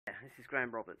this is Graham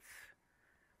Roberts.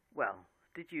 Well,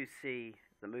 did you see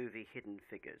the movie Hidden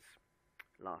Figures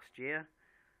last year?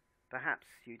 Perhaps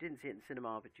you didn't see it in the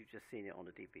cinema, but you've just seen it on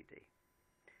a DVD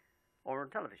or on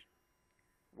television.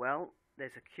 Well,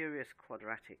 there's a curious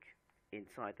quadratic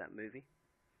inside that movie.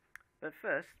 But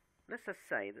first, let's just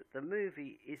say that the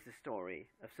movie is the story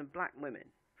of some black women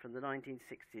from the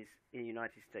 1960s in the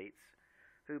United States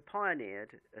who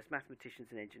pioneered as mathematicians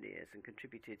and engineers and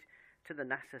contributed to the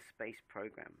NASA space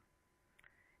program.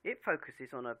 It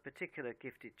focuses on a particular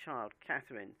gifted child,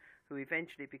 Catherine, who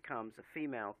eventually becomes a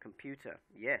female computer.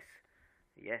 Yes,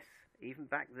 even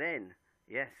back then,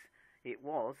 yes, it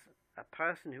was a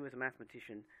person who was a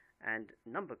mathematician and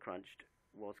number crunched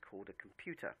was called a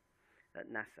computer at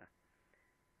NASA.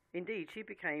 Indeed, she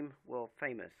became world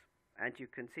famous, and you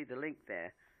can see the link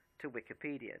there to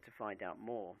Wikipedia to find out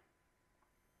more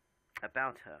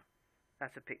about her.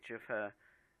 That's a picture of her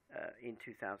in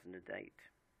 2008.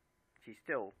 She's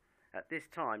still, at this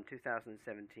time,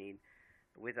 2017,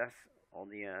 with us on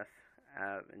the Earth,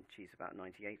 and she's about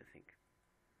 98, I think.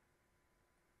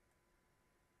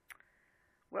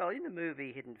 Well, in the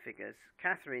movie Hidden Figures,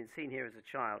 Catherine, seen here as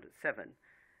a child at 7,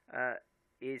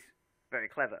 is very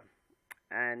clever.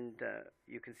 And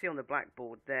you can see on the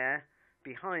blackboard there,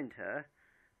 behind her,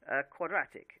 a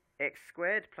quadratic, x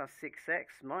squared plus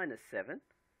 6x minus 7,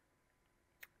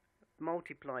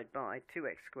 multiplied by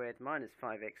 2x squared minus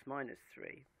 5x minus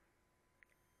 3.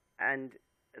 And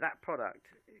that product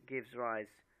gives rise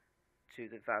to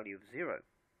the value of 0.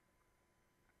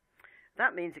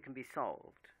 That means it can be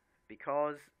solved,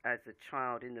 because as the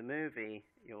child in the movie,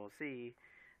 you'll see,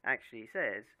 actually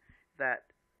says that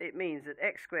it means that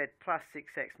x squared plus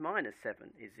 6x minus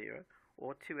 7 is 0,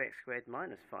 or 2x squared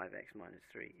minus 5x minus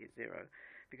 3 is 0,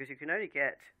 because you can only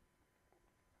get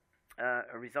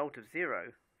a result of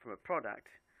 0 from a product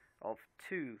of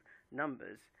two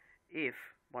numbers if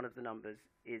one of the numbers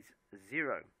is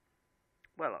 0.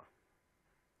 Well,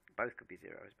 both could be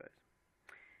 0, I suppose.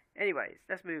 Anyways,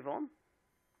 let's move on.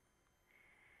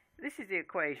 This is the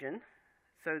equation,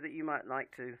 so that you might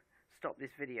like to stop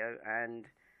this video and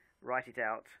write it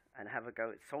out and have a go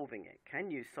at solving it.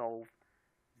 Can you solve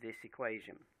this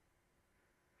equation?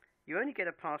 You only get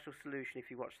a partial solution if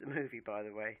you watch the movie, by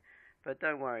the way, but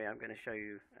don't worry, I'm going to show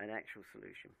you an actual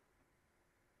solution.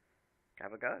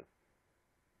 Have a go.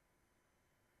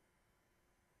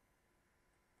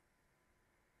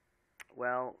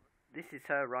 Well, this is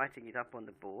her writing it up on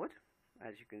the board,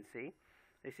 as you can see.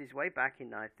 This is way back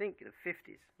in, I think, the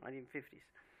 50s, 1950s,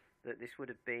 that this would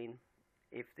have been,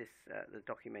 if this the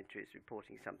documentary is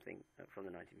reporting something from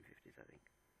the 1950s, I think.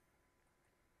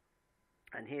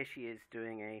 And here she is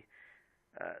doing a,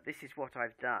 this is what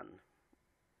I've done.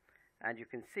 And you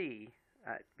can see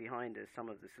behind us some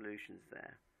of the solutions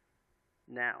there.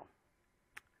 Now,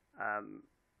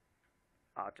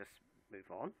 I'll just move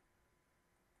on.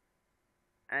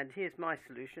 And here's my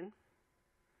solution.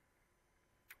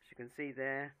 As you can see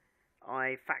there,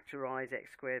 I factorize x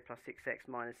squared plus 6x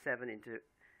minus 7 into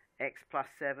x plus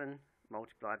 7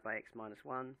 multiplied by x minus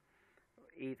 1.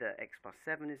 Either x plus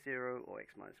 7 is 0 or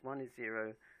x minus 1 is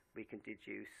 0. We can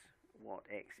deduce what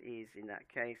x is in that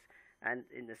case. And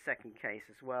in the second case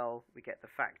as well, we get the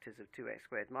factors of 2x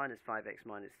squared minus 5x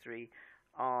minus 3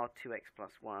 are 2x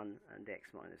plus 1 and x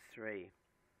minus 3.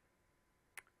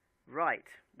 Right,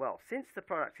 well, since the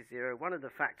product is 0, one of the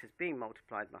factors being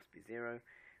multiplied must be 0.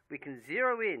 We can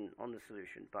zero in on the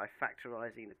solution by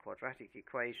factorising the quadratic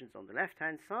equations on the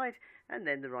left-hand side and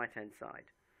then the right-hand side.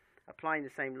 Applying the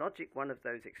same logic, one of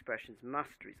those expressions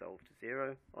must resolve to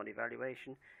 0 on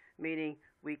evaluation, meaning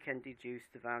we can deduce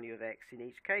the value of x in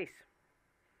each case.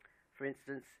 For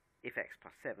instance, if x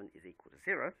plus 7 is equal to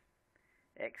 0,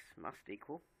 x must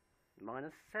equal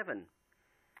minus 7.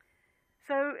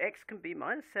 So x can be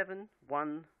minus 7,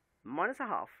 1, minus a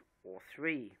half, or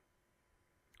 3.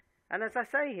 And as I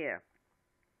say here,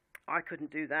 I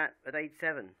couldn't do that at age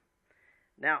 7.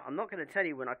 Now, I'm not going to tell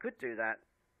you when I could do that,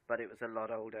 but it was a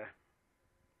lot older.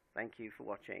 Thank you for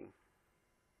watching.